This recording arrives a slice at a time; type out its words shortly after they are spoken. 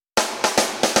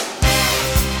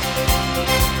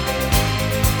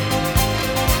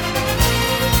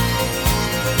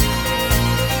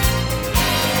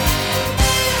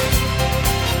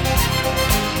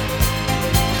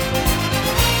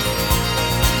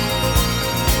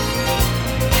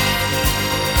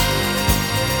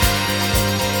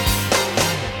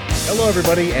Hello,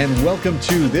 everybody, and welcome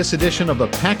to this edition of the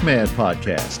PAC-man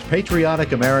Podcast,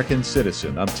 Patriotic American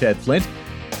Citizen. I'm Ted Flint.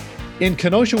 In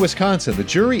Kenosha, Wisconsin, the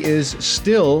jury is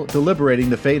still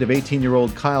deliberating the fate of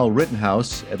 18-year-old Kyle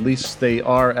Rittenhouse. At least they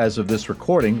are as of this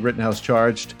recording. Rittenhouse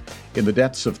charged in the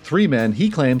deaths of three men he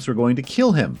claims were going to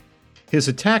kill him. His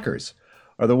attackers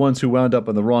are the ones who wound up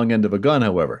on the wrong end of a gun,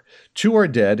 however. Two are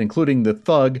dead, including the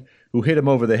thug who hit him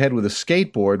over the head with a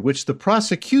skateboard, which the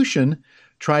prosecution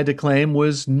tried to claim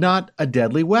was not a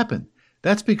deadly weapon.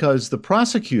 That's because the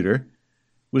prosecutor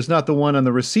was not the one on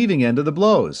the receiving end of the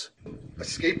blows. A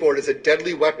skateboard is a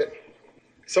deadly weapon.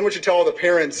 Someone should tell all the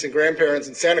parents and grandparents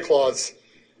and Santa Claus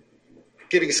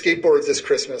giving skateboards this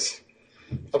Christmas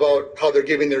about how they're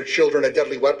giving their children a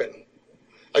deadly weapon.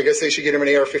 I guess they should get him an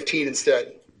AR-15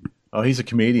 instead. Oh, he's a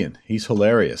comedian. He's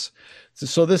hilarious.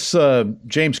 So this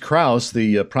James Krause,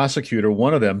 the prosecutor,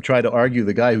 one of them, tried to argue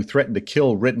the guy who threatened to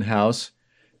kill Rittenhouse,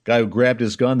 guy who grabbed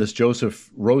his gun, this Joseph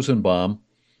Rosenbaum,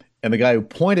 and the guy who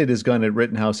pointed his gun at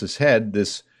Rittenhouse's head,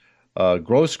 this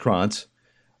Grosskreutz,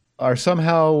 are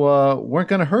somehow weren't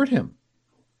going to hurt him.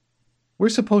 We're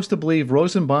supposed to believe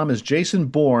Rosenbaum is Jason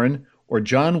Bourne or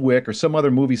John Wick or some other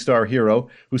movie star hero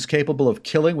who's capable of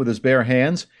killing with his bare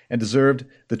hands and deserved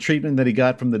the treatment that he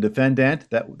got from the defendant.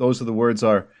 Those are the words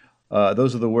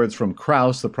from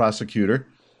Krause, the prosecutor.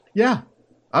 Yeah,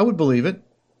 I would believe it.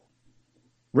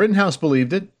 Rittenhouse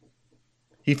believed it.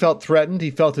 He felt threatened.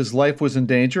 He felt his life was in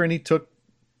danger, and he took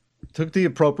the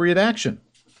appropriate action.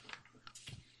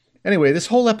 Anyway, this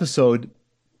whole episode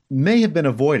may have been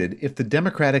avoided if the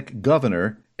Democratic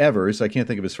governor, Evers, I can't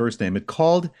think of his first name, had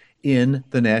called in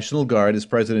the National Guard, as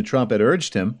President Trump had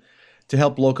urged him, to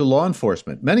help local law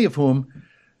enforcement, many of whom,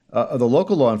 the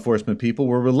local law enforcement people,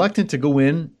 were reluctant to go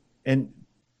in and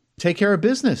take care of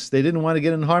business. They didn't want to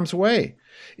get in harm's way.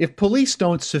 If police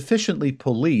don't sufficiently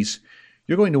police,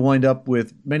 you're going to wind up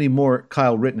with many more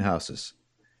Kyle Rittenhouses.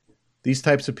 These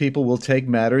types of people will take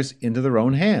matters into their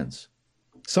own hands.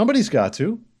 Somebody's got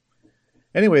to.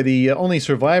 Anyway, the only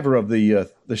survivor of the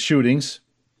shootings,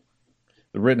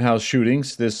 the Rittenhouse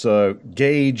shootings, this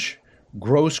Gage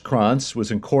Grosskreutz,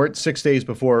 was in court 6 days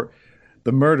before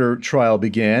the murder trial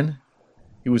began.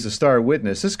 He was a star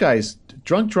witness. This guy's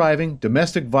drunk driving,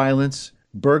 domestic violence,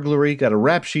 burglary, got a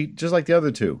rap sheet just like the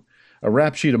other two, a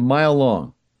rap sheet a mile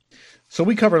long. So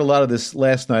we covered a lot of this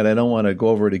last night. I don't want to go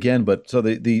over it again, but so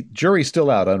the jury's still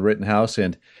out on Rittenhouse,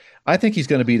 and I think he's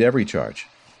going to beat every charge,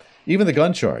 even the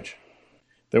gun charge.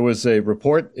 There was a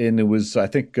report, and it was, I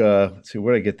think, let's see,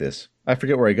 where did I get this? I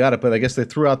forget where I got it, but I guess they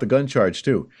threw out the gun charge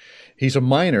too. He's a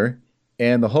minor,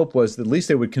 and the hope was that at least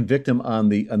they would convict him on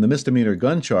the misdemeanor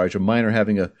gun charge, a minor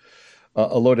having a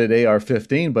loaded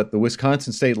AR-15, but the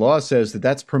Wisconsin state law says that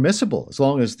that's permissible as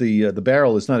long as the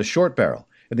barrel is not a short barrel,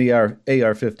 and the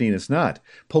AR-15 is not.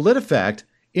 PolitiFact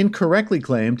incorrectly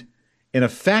claimed in a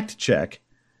fact check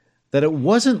that it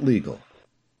wasn't legal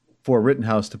for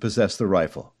Rittenhouse to possess the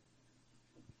rifle.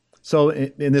 So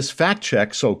in this fact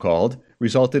check, so-called,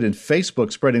 resulted in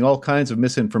Facebook spreading all kinds of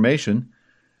misinformation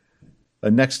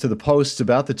next to the posts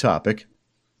about the topic,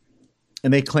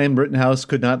 and they claimed Rittenhouse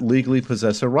could not legally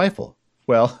possess a rifle.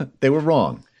 Well, they were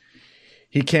wrong.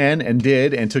 He can and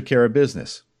did and took care of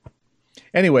business.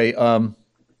 Anyway,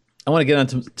 I want to get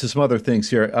on to some other things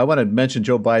here. I want to mention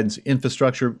Joe Biden's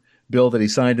infrastructure bill that he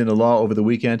signed into law over the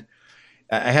weekend.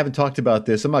 I haven't talked about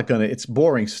this. I'm not going to. It's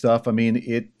boring stuff. I mean,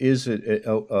 it is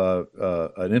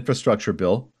an infrastructure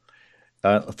bill.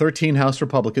 13 House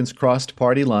Republicans crossed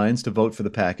party lines to vote for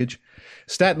the package.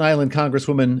 Staten Island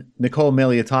Congresswoman Nicole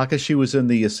Maliotakis, she was in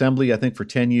the assembly, I think, for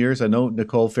 10 years. I know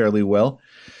Nicole fairly well.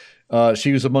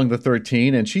 She was among the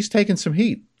 13, and she's taken some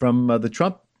heat from the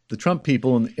Trump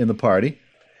people in the party.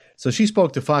 So she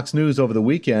spoke to Fox News over the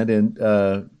weekend,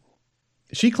 and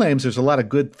she claims there's a lot of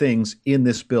good things in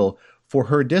this bill for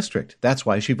her district. That's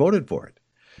why she voted for it.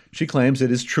 She claims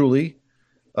it is truly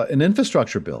an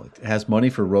infrastructure bill. It has money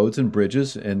for roads and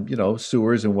bridges and,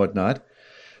 sewers and whatnot.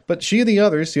 But she and the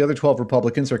other 12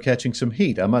 Republicans are catching some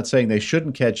heat. I'm not saying they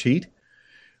shouldn't catch heat,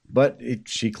 but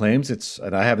she claims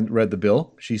and I haven't read the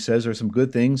bill, she says there's some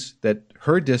good things that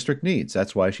her district needs.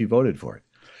 That's why she voted for it.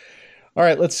 All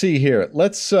right, let's see here.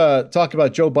 Let's talk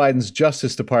about Joe Biden's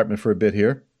Justice Department for a bit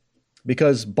here,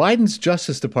 because Biden's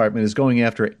Justice Department is going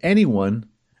after anyone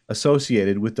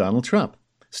associated with Donald Trump.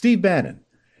 Steve Bannon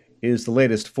is the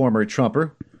latest former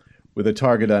Trumper with a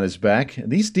target on his back.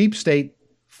 And these deep state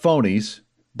phonies,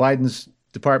 Biden's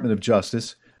Department of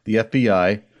Justice, the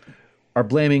FBI, are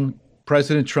blaming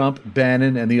President Trump,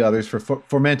 Bannon, and the others for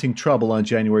fomenting trouble on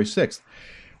January 6th.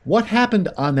 What happened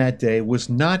on that day was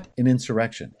not an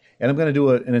insurrection. And I'm going to do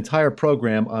an entire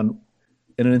program on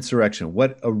in an insurrection,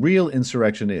 what a real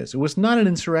insurrection is. It was not an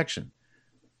insurrection.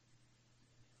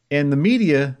 And the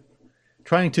media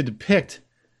trying to depict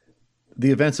the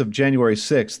events of January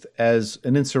 6th as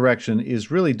an insurrection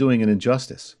is really doing an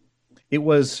injustice. It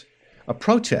was a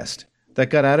protest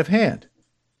that got out of hand.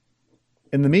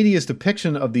 And the media's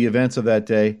depiction of the events of that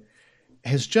day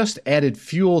has just added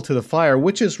fuel to the fire,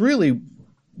 which is really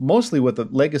mostly what the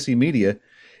legacy media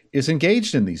is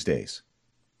engaged in these days.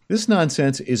 This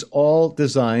nonsense is all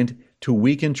designed to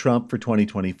weaken Trump for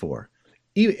 2024,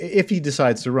 if he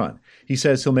decides to run. He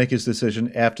says he'll make his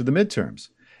decision after the midterms,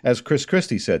 as Chris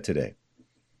Christie said today.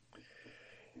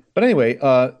 But anyway,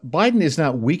 Biden is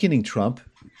not weakening Trump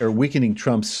or weakening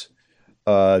Trump's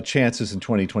chances in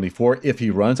 2024 if he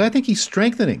runs. I think he's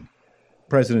strengthening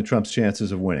President Trump's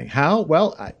chances of winning. How?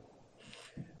 Well,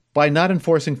 by not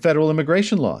enforcing federal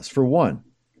immigration laws, for one.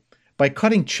 By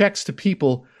cutting checks to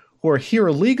people who are here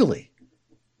illegally.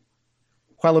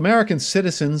 While American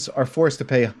citizens are forced to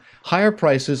pay higher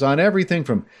prices on everything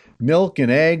from milk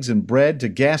and eggs and bread to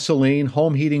gasoline,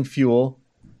 home heating fuel,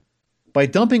 by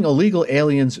dumping illegal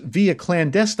aliens via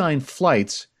clandestine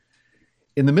flights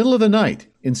in the middle of the night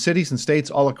in cities and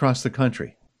states all across the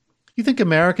country. You think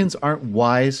Americans aren't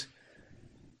wise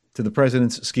to the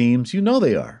president's schemes? You know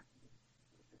they are.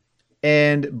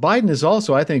 And Biden is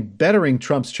also, I think, bettering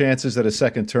Trump's chances at a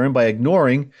second term by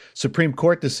ignoring Supreme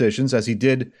Court decisions, as he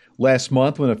did last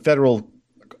month when a federal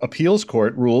appeals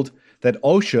court ruled that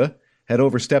OSHA had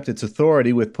overstepped its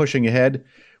authority with pushing ahead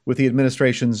with the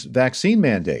administration's vaccine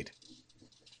mandate.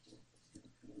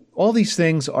 All these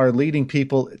things are leading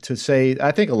people to say,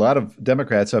 I think a lot of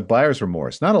Democrats have buyer's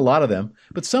remorse. Not a lot of them,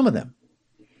 but some of them.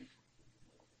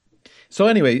 So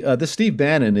anyway, this Steve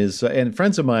Bannon is, and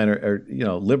friends of mine are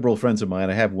liberal friends of mine,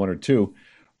 I have one or two,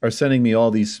 are sending me all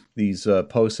these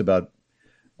posts about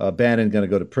Bannon going to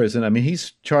go to prison. I mean,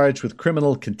 he's charged with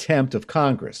criminal contempt of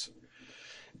Congress.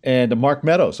 And Mark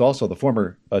Meadows, also the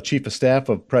former chief of staff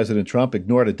of President Trump,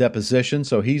 ignored a deposition,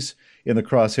 so he's in the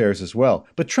crosshairs as well.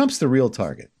 But Trump's the real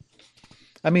target.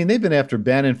 I mean, they've been after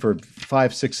Bannon for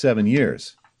 5, 6, 7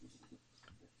 years.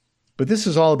 But this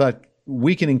is all about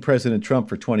weakening President Trump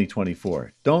for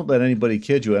 2024. Don't let anybody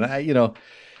kid you. And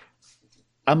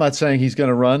I'm not saying he's going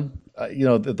to run.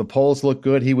 The polls look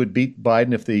good. He would beat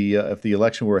Biden if the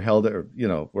election were held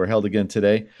again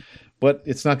today. But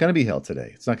it's not going to be held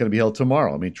today. It's not going to be held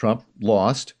tomorrow. I mean, Trump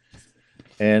lost,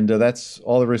 and that's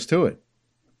all there is to it.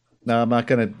 Now, I'm not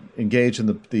going to engage in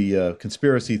the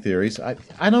conspiracy theories.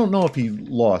 I don't know if he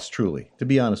lost truly, to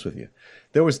be honest with you.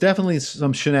 There was definitely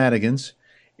some shenanigans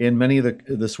in many of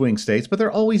the swing states, but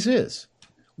there always is.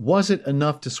 Was it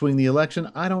enough to swing the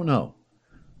election? I don't know.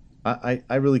 I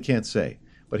really can't say.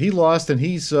 But he lost, and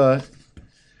he's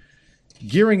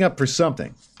gearing up for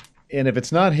something. And if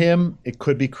it's not him, it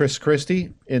could be Chris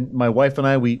Christie. And my wife and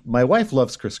I, my wife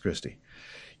loves Chris Christie.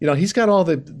 He's got all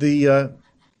the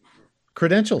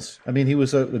credentials. I mean, he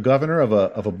was the governor of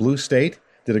a blue state,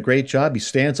 did a great job. He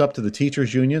stands up to the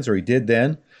teachers' unions, or he did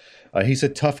then. He's a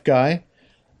tough guy.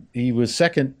 He was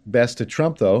second best to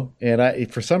Trump, though. And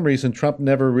for some reason, Trump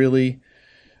never really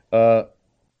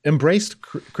embraced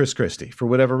Chris Christie for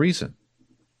whatever reason.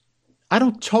 I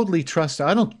don't trust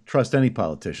any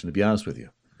politician, to be honest with you.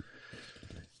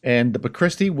 But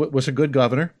Christie was a good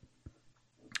governor.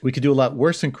 We could do a lot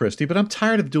worse than Christie, but I'm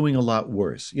tired of doing a lot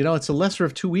worse. It's a lesser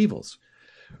of two evils.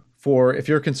 If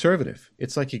you're a conservative,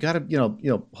 it's like you got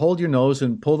to hold your nose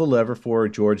and pull the lever for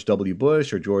George W.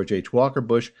 Bush or George H. Walker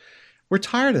Bush. We're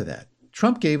tired of that.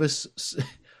 Trump gave us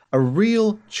a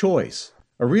real choice,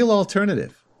 a real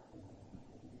alternative.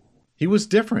 He was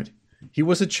different. He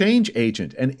was a change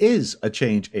agent and is a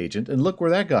change agent, and look where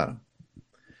that got him.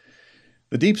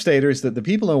 The deep staters, the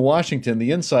people in Washington,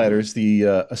 the insiders, the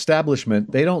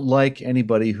establishment, they don't like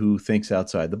anybody who thinks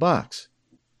outside the box.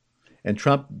 And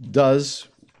Trump does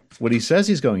what he says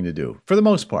he's going to do, for the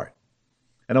most part.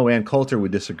 I know Ann Coulter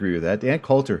would disagree with that. Ann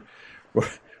Coulter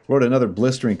wrote another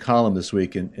blistering column this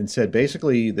week and said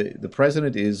basically the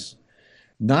president is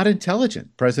not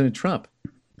intelligent, President Trump.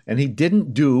 And he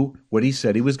didn't do what he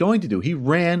said he was going to do. He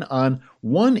ran on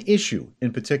one issue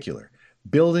in particular,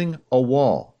 building a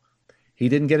wall. He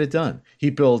didn't get it done.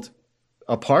 He built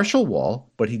a partial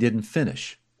wall, but he didn't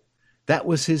finish. That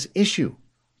was his issue.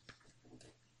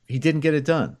 He didn't get it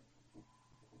done.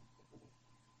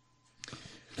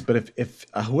 But if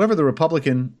whoever the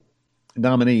Republican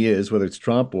nominee is, whether it's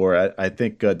Trump or I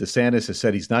think DeSantis has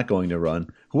said he's not going to run,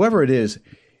 whoever it is,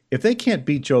 if they can't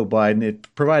beat Joe Biden,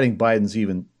 providing Biden's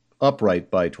even upright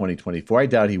by 2024, I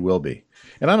doubt he will be.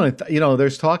 And I don't know,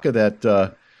 there's talk of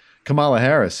that Kamala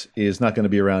Harris is not going to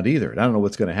be around either. And I don't know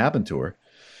what's going to happen to her.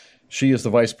 She is the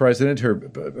vice president. Her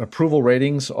approval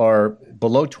ratings are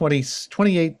below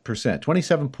 28%,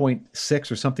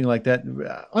 27.6 or something like that.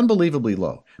 Unbelievably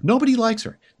low. Nobody likes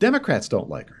her. Democrats don't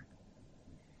like her.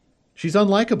 She's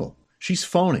unlikable. She's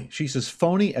phony. She's as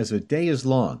phony as a day is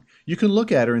long. You can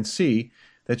look at her and see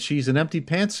that she's an empty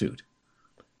pantsuit.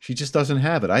 She just doesn't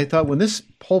have it. I thought when this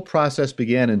whole process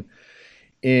began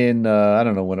in I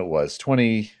don't know when it was,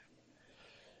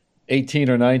 2018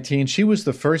 or 19, she was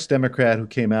the first Democrat who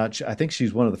came out. I think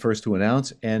she's one of the first to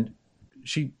announce, and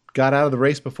she got out of the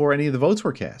race before any of the votes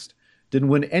were cast. Didn't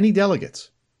win any delegates.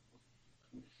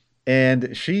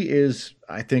 And she is,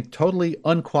 I think, totally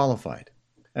unqualified.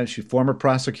 And she's a former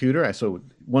prosecutor, so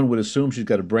one would assume she's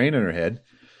got a brain in her head.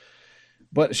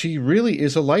 But she really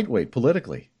is a lightweight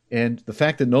politically. And the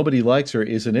fact that nobody likes her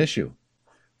is an issue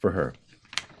for her.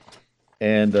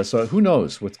 And so who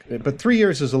knows? But 3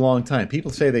 years is a long time.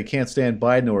 People say they can't stand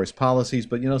Biden or his policies,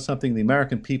 but you know something? The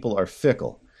American people are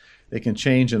fickle. They can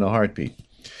change in a heartbeat.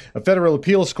 A federal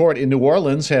appeals court in New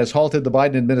Orleans has halted the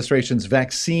Biden administration's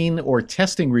vaccine or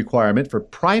testing requirement for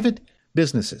private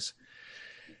businesses.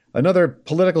 Another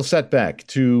political setback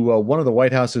to one of the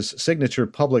White House's signature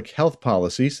public health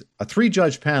policies. A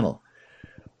 3-judge panel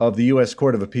of the U.S.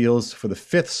 Court of Appeals for the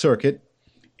Fifth Circuit,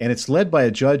 and it's led by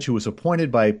a judge who was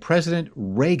appointed by President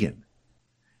Reagan.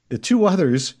 The 2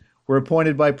 others were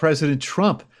appointed by President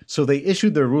Trump, so they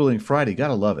issued their ruling Friday.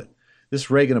 Gotta love it.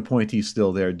 This Reagan appointee's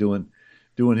still there doing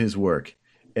his work,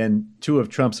 and 2 of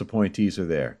Trump's appointees are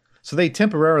there. So they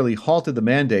temporarily halted the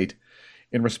mandate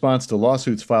in response to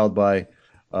lawsuits filed by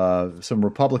some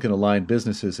Republican-aligned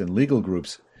businesses and legal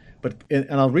groups. And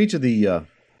I'll read you the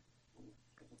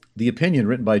opinion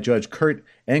written by Judge Kurt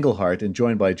Engelhardt and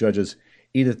joined by Judges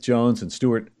Edith Jones and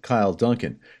Stuart Kyle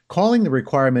Duncan. Calling the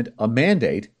requirement a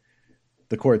mandate,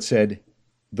 the court said,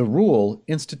 the rule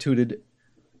instituted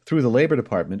through the Labor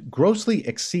Department grossly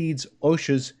exceeds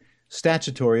OSHA's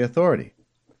statutory authority,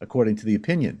 according to the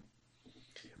opinion.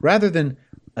 Rather than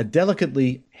a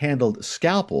delicately handled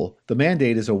scalpel, the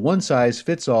mandate is a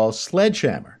one-size-fits-all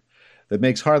sledgehammer that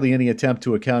makes hardly any attempt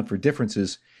to account for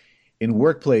differences in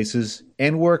workplaces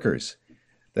and workers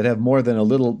that have more than a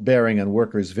little bearing on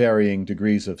workers' varying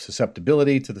degrees of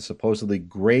susceptibility to the supposedly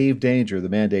grave danger the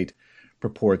mandate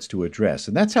purports to address.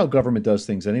 And that's how government does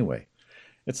things anyway.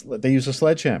 They use a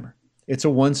sledgehammer. It's a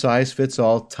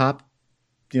one-size-fits-all,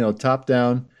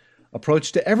 top-down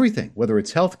approach to everything, whether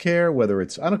it's healthcare, whether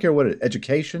it's, I don't care what it is,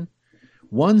 education.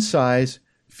 One size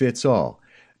fits all.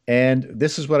 And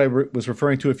this is what I was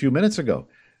referring to a few minutes ago.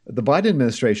 The Biden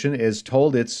administration has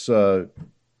told its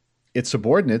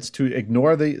subordinates to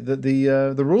ignore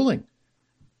the ruling.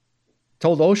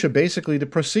 Told OSHA basically to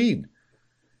proceed,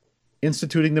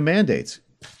 instituting the mandates,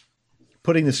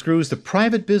 putting the screws to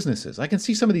private businesses. I can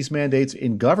see some of these mandates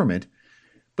in government,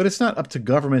 but it's not up to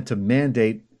government to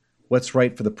mandate what's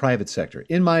right for the private sector.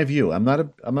 In my view, I'm not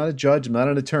a judge, I'm not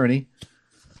an attorney,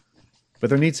 but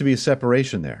there needs to be a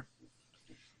separation there.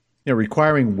 You know,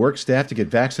 requiring work staff to get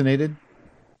vaccinated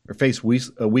or face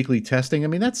weekly testing. I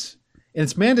mean, it's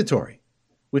mandatory,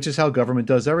 which is how government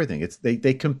does everything.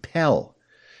 They compel,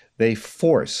 they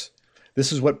force.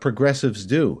 This is what progressives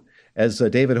do. As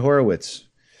David Horowitz,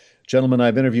 gentleman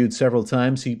I've interviewed several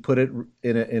times, he put it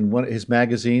in one his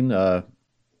magazine.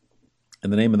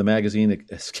 And the name of the magazine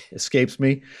escapes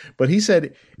me. But he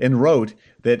said and wrote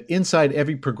that inside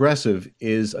every progressive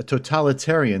is a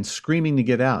totalitarian screaming to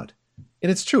get out.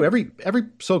 And it's true. Every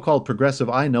so-called progressive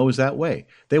I know is that way.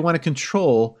 They want to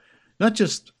control not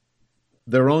just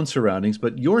their own surroundings,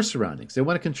 but your surroundings. They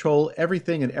want to control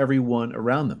everything and everyone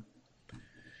around them.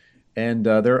 And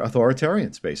they're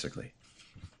authoritarians, basically.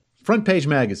 Front Page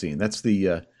Magazine. That's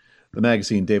the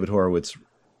magazine David Horowitz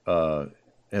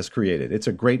has created. It's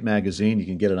a great magazine. You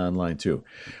can get it online too.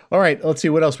 All right, let's see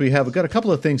what else we have. We've got a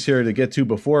couple of things here to get to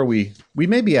before we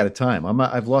may be out of time.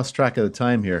 I've lost track of the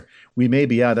time here. We may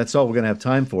be out. That's all we're going to have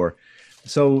time for.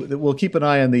 So we'll keep an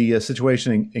eye on the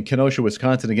situation in Kenosha,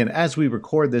 Wisconsin. Again, as we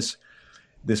record this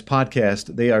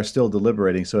podcast, they are still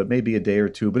deliberating, so it may be a day or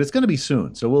two, but it's going to be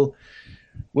soon. So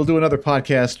we'll do another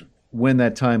podcast when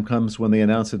that time comes, when they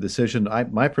announce a decision.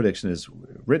 My prediction is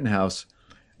Rittenhouse,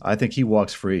 I think he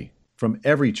walks free from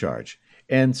every charge.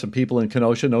 And some people in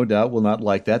Kenosha, no doubt, will not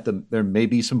like that. There may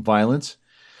be some violence.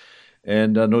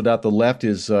 And no doubt the left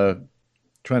is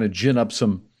trying to gin up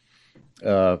some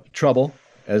trouble,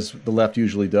 as the left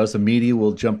usually does. The media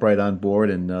will jump right on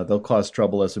board, and they'll cause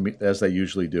trouble as they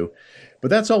usually do. But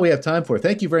that's all we have time for.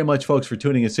 Thank you very much, folks, for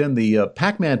tuning us in. The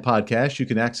PAC-man podcast, you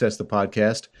can access the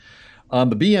podcast on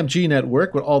the BMG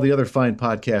network with all the other fine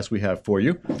podcasts we have for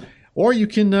you. Or you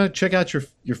can check out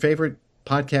your favorite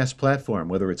podcast platform,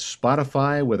 whether it's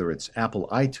Spotify, whether it's Apple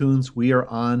iTunes. We are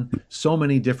on so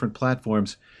many different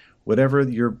platforms. Whatever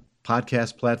your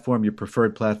podcast platform, your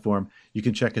preferred platform, you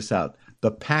can check us out.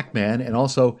 The PAC-man, and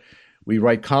also we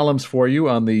write columns for you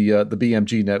on the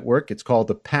BMG network. It's called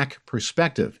the PAC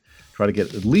Perspective. Try to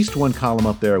get at least one column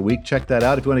up there a week. Check that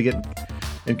out. If you want to get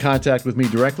in contact with me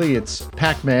directly, it's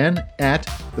PAC-man at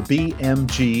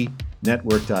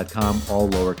thebmgnetwork.com, all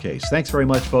lowercase. Thanks very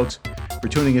much, folks, for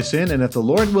tuning us in, and if the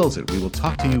Lord wills it, we will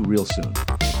talk to you real soon.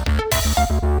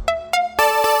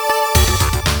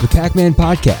 The PAC-man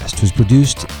Podcast was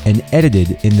produced and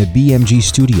edited in the BMG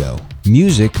studio.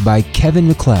 Music by Kevin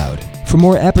MacLeod. For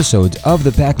more episodes of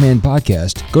the PAC-man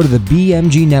Podcast, go to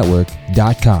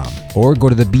thebmgnetwork.com or go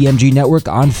to the BMG Network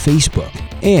on Facebook.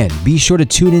 And be sure to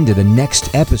tune in to the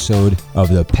next episode of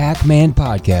the PAC-man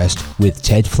Podcast with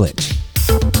Ted Flint.